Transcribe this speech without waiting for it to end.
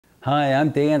Hi, I'm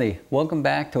Danny. Welcome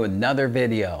back to another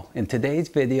video. In today's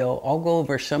video, I'll go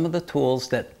over some of the tools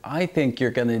that I think you're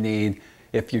going to need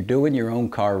if you're doing your own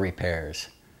car repairs.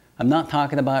 I'm not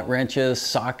talking about wrenches,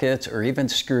 sockets, or even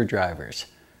screwdrivers.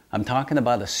 I'm talking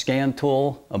about a scan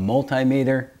tool, a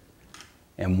multimeter,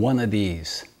 and one of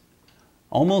these.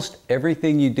 Almost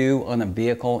everything you do on a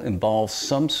vehicle involves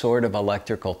some sort of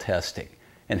electrical testing,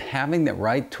 and having the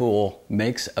right tool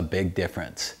makes a big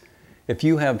difference. If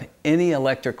you have any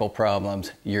electrical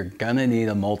problems, you're gonna need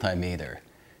a multimeter.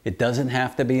 It doesn't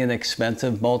have to be an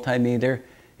expensive multimeter.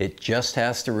 It just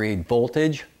has to read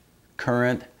voltage,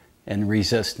 current, and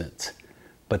resistance.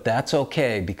 But that's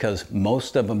okay because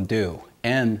most of them do,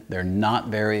 and they're not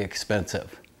very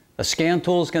expensive. A scan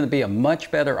tool is gonna be a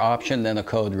much better option than a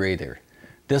code reader.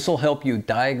 This will help you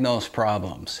diagnose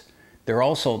problems. They're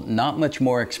also not much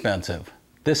more expensive.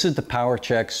 This is the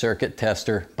PowerCheck Circuit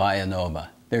Tester by Innova.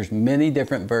 There's many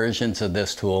different versions of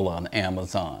this tool on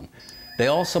Amazon. They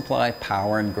all supply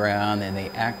power and ground, and they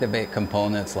activate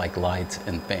components like lights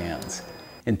and fans.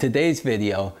 In today's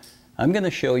video, I'm going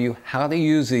to show you how to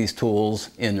use these tools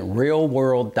in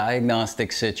real-world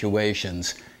diagnostic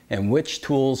situations and which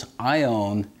tools I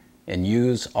own and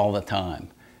use all the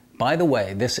time. By the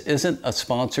way, this isn't a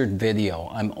sponsored video.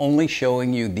 I'm only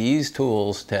showing you these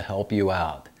tools to help you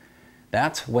out.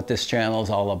 That's what this channel is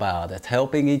all about. It's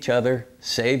helping each other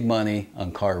save money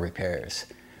on car repairs.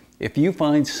 If you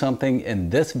find something in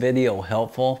this video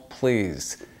helpful,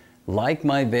 please like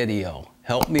my video,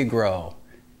 help me grow,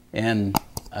 and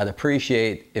I'd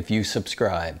appreciate if you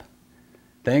subscribe.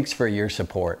 Thanks for your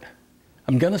support.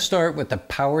 I'm going to start with the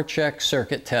PowerCheck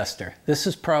Circuit Tester. This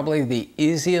is probably the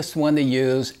easiest one to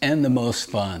use and the most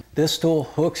fun. This tool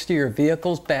hooks to your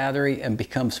vehicle's battery and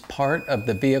becomes part of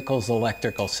the vehicle's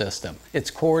electrical system.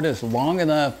 Its cord is long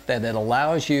enough that it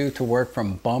allows you to work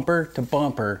from bumper to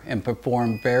bumper and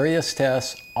perform various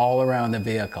tests all around the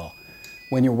vehicle.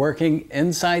 When you're working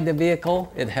inside the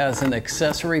vehicle, it has an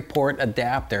accessory port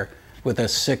adapter with a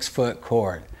 6-foot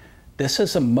cord. This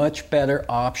is a much better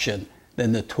option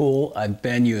than the tool I've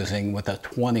been using with a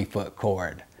 20-foot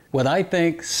cord. What I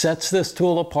think sets this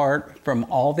tool apart from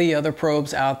all the other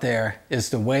probes out there is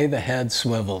the way the head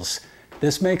swivels.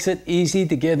 This makes it easy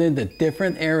to get into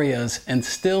different areas and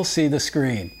still see the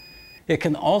screen. It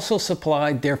can also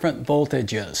supply different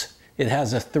voltages. It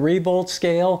has a 3-volt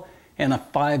scale and a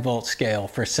 5-volt scale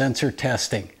for sensor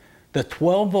testing. The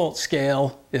 12-volt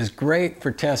scale is great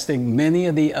for testing many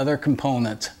of the other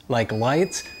components like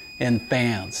lights and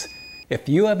fans. If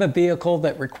you have a vehicle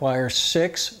that requires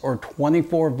 6 or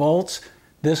 24 volts,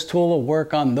 this tool will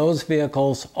work on those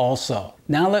vehicles also.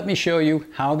 Now let me show you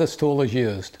how this tool is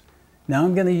used. Now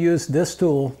I'm going to use this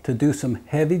tool to do some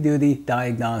heavy-duty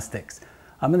diagnostics.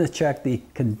 I'm going to check the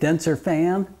condenser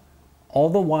fan, all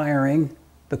the wiring,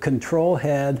 the control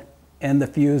head, and the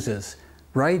fuses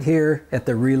right here at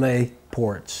the relay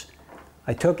ports.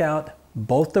 I took out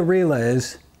both the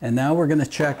relays, and now we're going to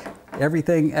check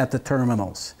everything at the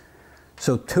terminals.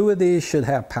 So 2 of these should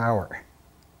have power.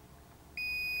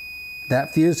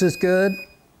 That fuse is good.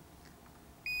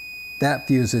 That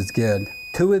fuse is good.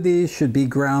 2 of these should be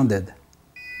grounded.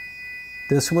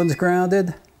 This one's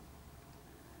grounded,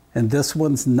 and this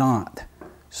one's not.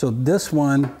 So this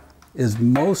one is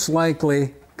most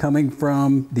likely coming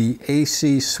from the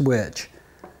AC switch.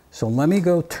 So let me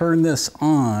go turn this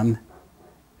on,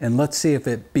 and let's see if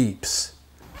it beeps.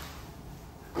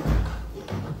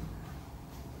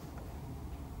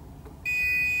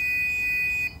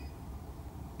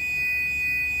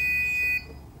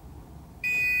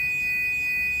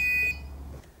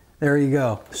 There you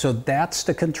go. So that's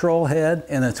the control head,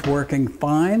 and it's working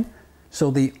fine. So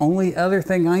the only other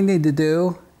thing I need to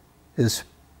do is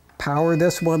power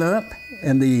this one up,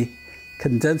 and the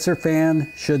condenser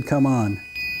fan should come on.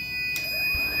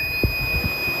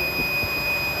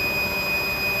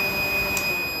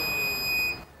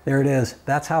 There it is.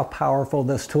 That's how powerful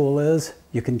this tool is.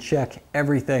 You can check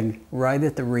everything right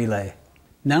at the relay.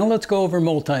 Now let's go over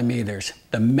multimeters.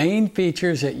 The main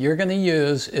features that you're going to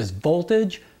use is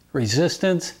voltage,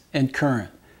 resistance, and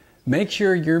current. Make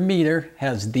sure your meter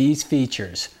has these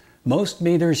features. Most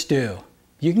meters do.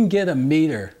 You can get a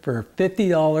meter for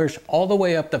 $50 all the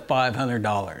way up to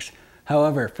 $500.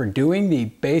 However, for doing the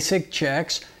basic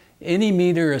checks, any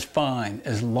meter is fine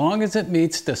as long as it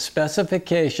meets the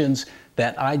specifications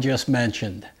that I just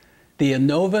mentioned. The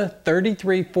Innova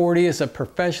 3340 is a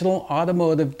professional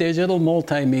automotive digital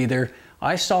multimeter.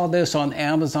 I saw this on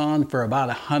Amazon for about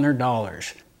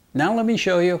 $100. Now let me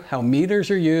show you how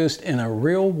meters are used in a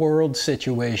real-world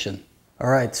situation. All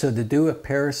right, so to do a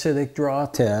parasitic draw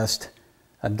test,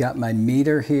 I've got my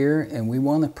meter here, and we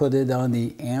want to put it on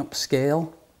the amp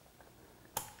scale.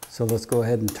 So let's go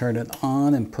ahead and turn it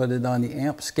on and put it on the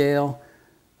amp scale.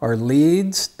 Our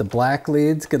leads, the black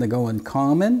lead's going to go in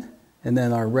common, and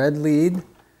then our red lead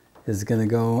is going to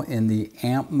go in the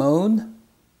amp mode.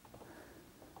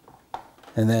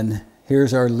 And then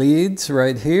here's our leads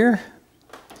right here.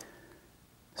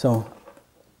 So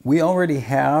we already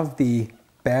have the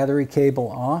battery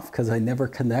cable off because I never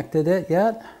connected it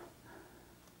yet.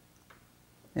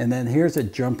 And then here's a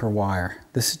jumper wire.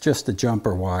 This is just a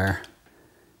jumper wire.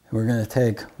 We're going to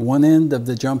take one end of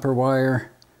the jumper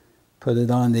wire, put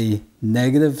it on the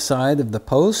negative side of the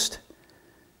post,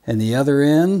 and the other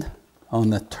end on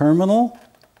the terminal.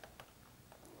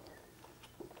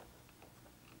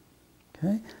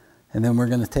 Okay, and then we're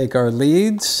going to take our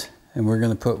leads, and we're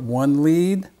going to put one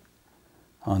lead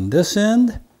on this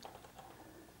end,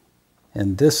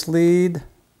 and this lead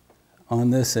on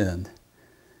this end.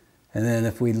 And then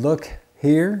if we look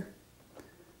here,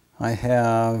 I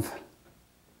have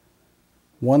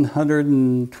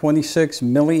 126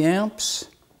 milliamps.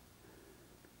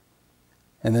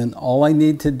 And then all I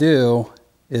need to do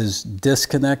is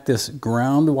disconnect this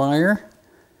ground wire,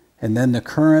 and then the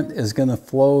current is going to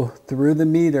flow through the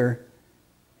meter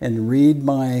and read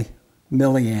my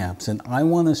milliamps. And I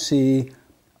want to see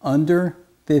under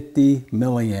 50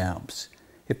 milliamps.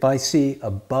 If I see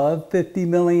above 50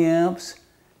 milliamps,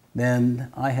 then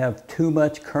I have too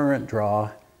much current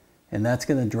draw, and that's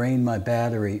going to drain my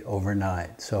battery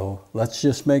overnight. So let's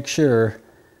just make sure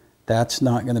that's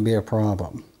not going to be a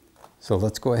problem. So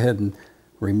let's go ahead and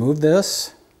remove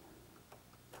this.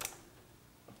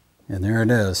 And there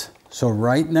it is. So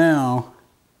right now,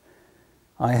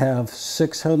 I have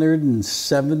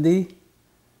 670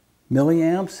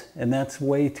 milliamps, and that's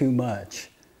way too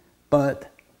much.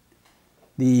 But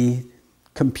the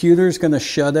computer's going to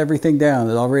shut everything down.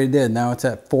 It already did. Now it's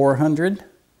at 400.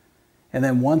 And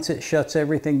then once it shuts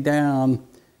everything down,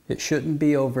 it shouldn't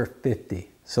be over 50.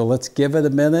 So let's give it a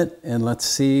minute and let's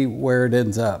see where it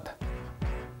ends up.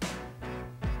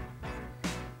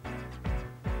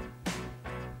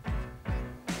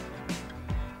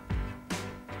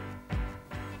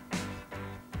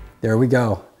 There we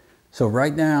go. So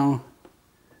right now,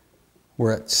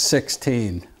 we're at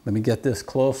 16. Let me get this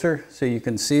closer so you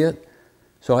can see it.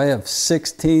 So I have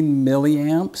 16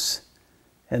 milliamps,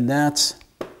 and that's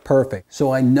perfect.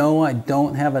 So I know I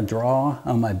don't have a draw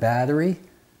on my battery,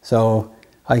 so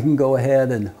I can go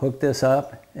ahead and hook this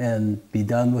up and be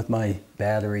done with my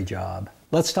battery job.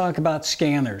 Let's talk about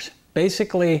scanners.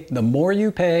 Basically, the more you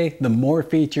pay, the more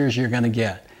features you're going to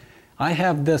get. I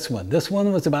have this one. This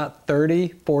one was about 30,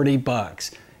 40 bucks.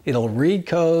 It'll read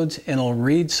codes and it'll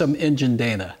read some engine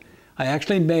data. I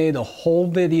actually made a whole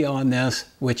video on this,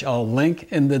 which I'll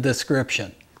link in the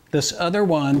description. This other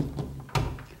one,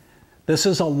 this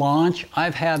is a launch.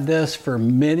 I've had this for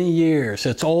many years.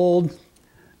 It's old,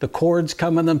 the cord's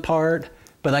coming apart,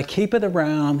 but I keep it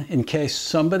around in case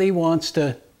somebody wants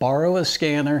to borrow a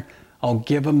scanner. I'll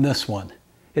give them this one.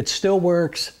 It still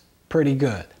works pretty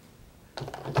good.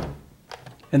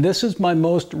 And this is my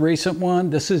most recent one.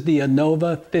 This is the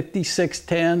Innova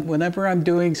 5610. Whenever I'm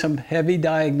doing some heavy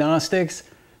diagnostics,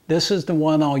 this is the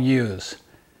one I'll use.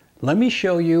 Let me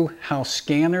show you how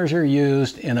scanners are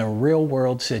used in a real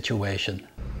world situation.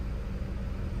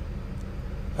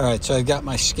 All right, so I've got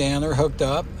my scanner hooked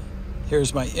up.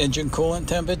 Here's my engine coolant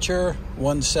temperature,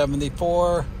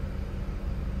 174.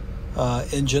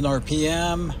 Engine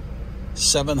RPM,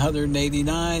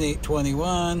 789,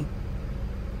 821.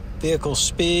 Vehicle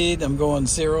speed, I'm going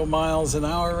 0 miles an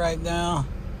hour right now.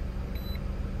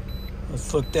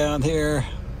 Let's look down here.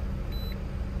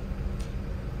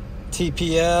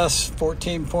 TPS,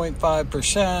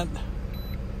 14.5%.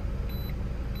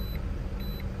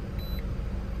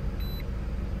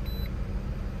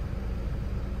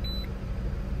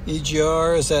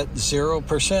 EGR is at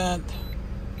 0%.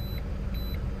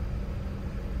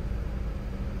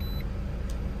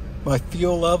 My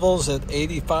fuel level's at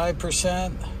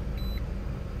 85%.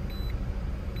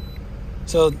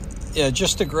 So yeah,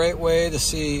 just a great way to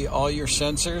see all your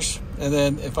sensors. And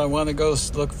then if I want to go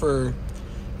look for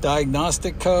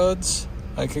diagnostic codes,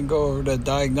 I can go over to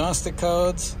diagnostic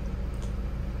codes.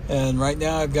 And right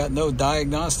now I've got no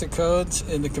diagnostic codes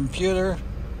in the computer.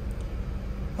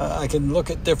 I can look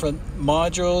at different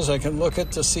modules. I can look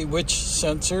at to see which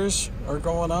sensors are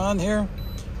going on here.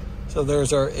 So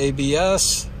there's our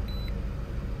ABS.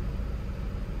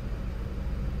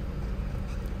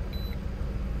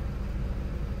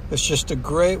 It's just a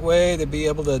great way to be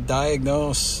able to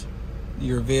diagnose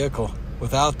your vehicle.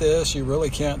 Without this, you really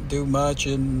can't do much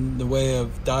in the way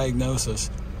of diagnosis.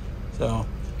 So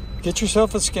get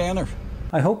yourself a scanner.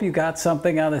 I hope you got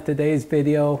something out of today's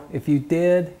video. If you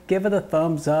did, give it a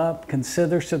thumbs up,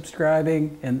 consider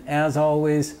subscribing, and as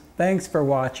always, thanks for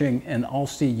watching, and I'll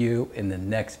see you in the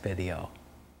next video.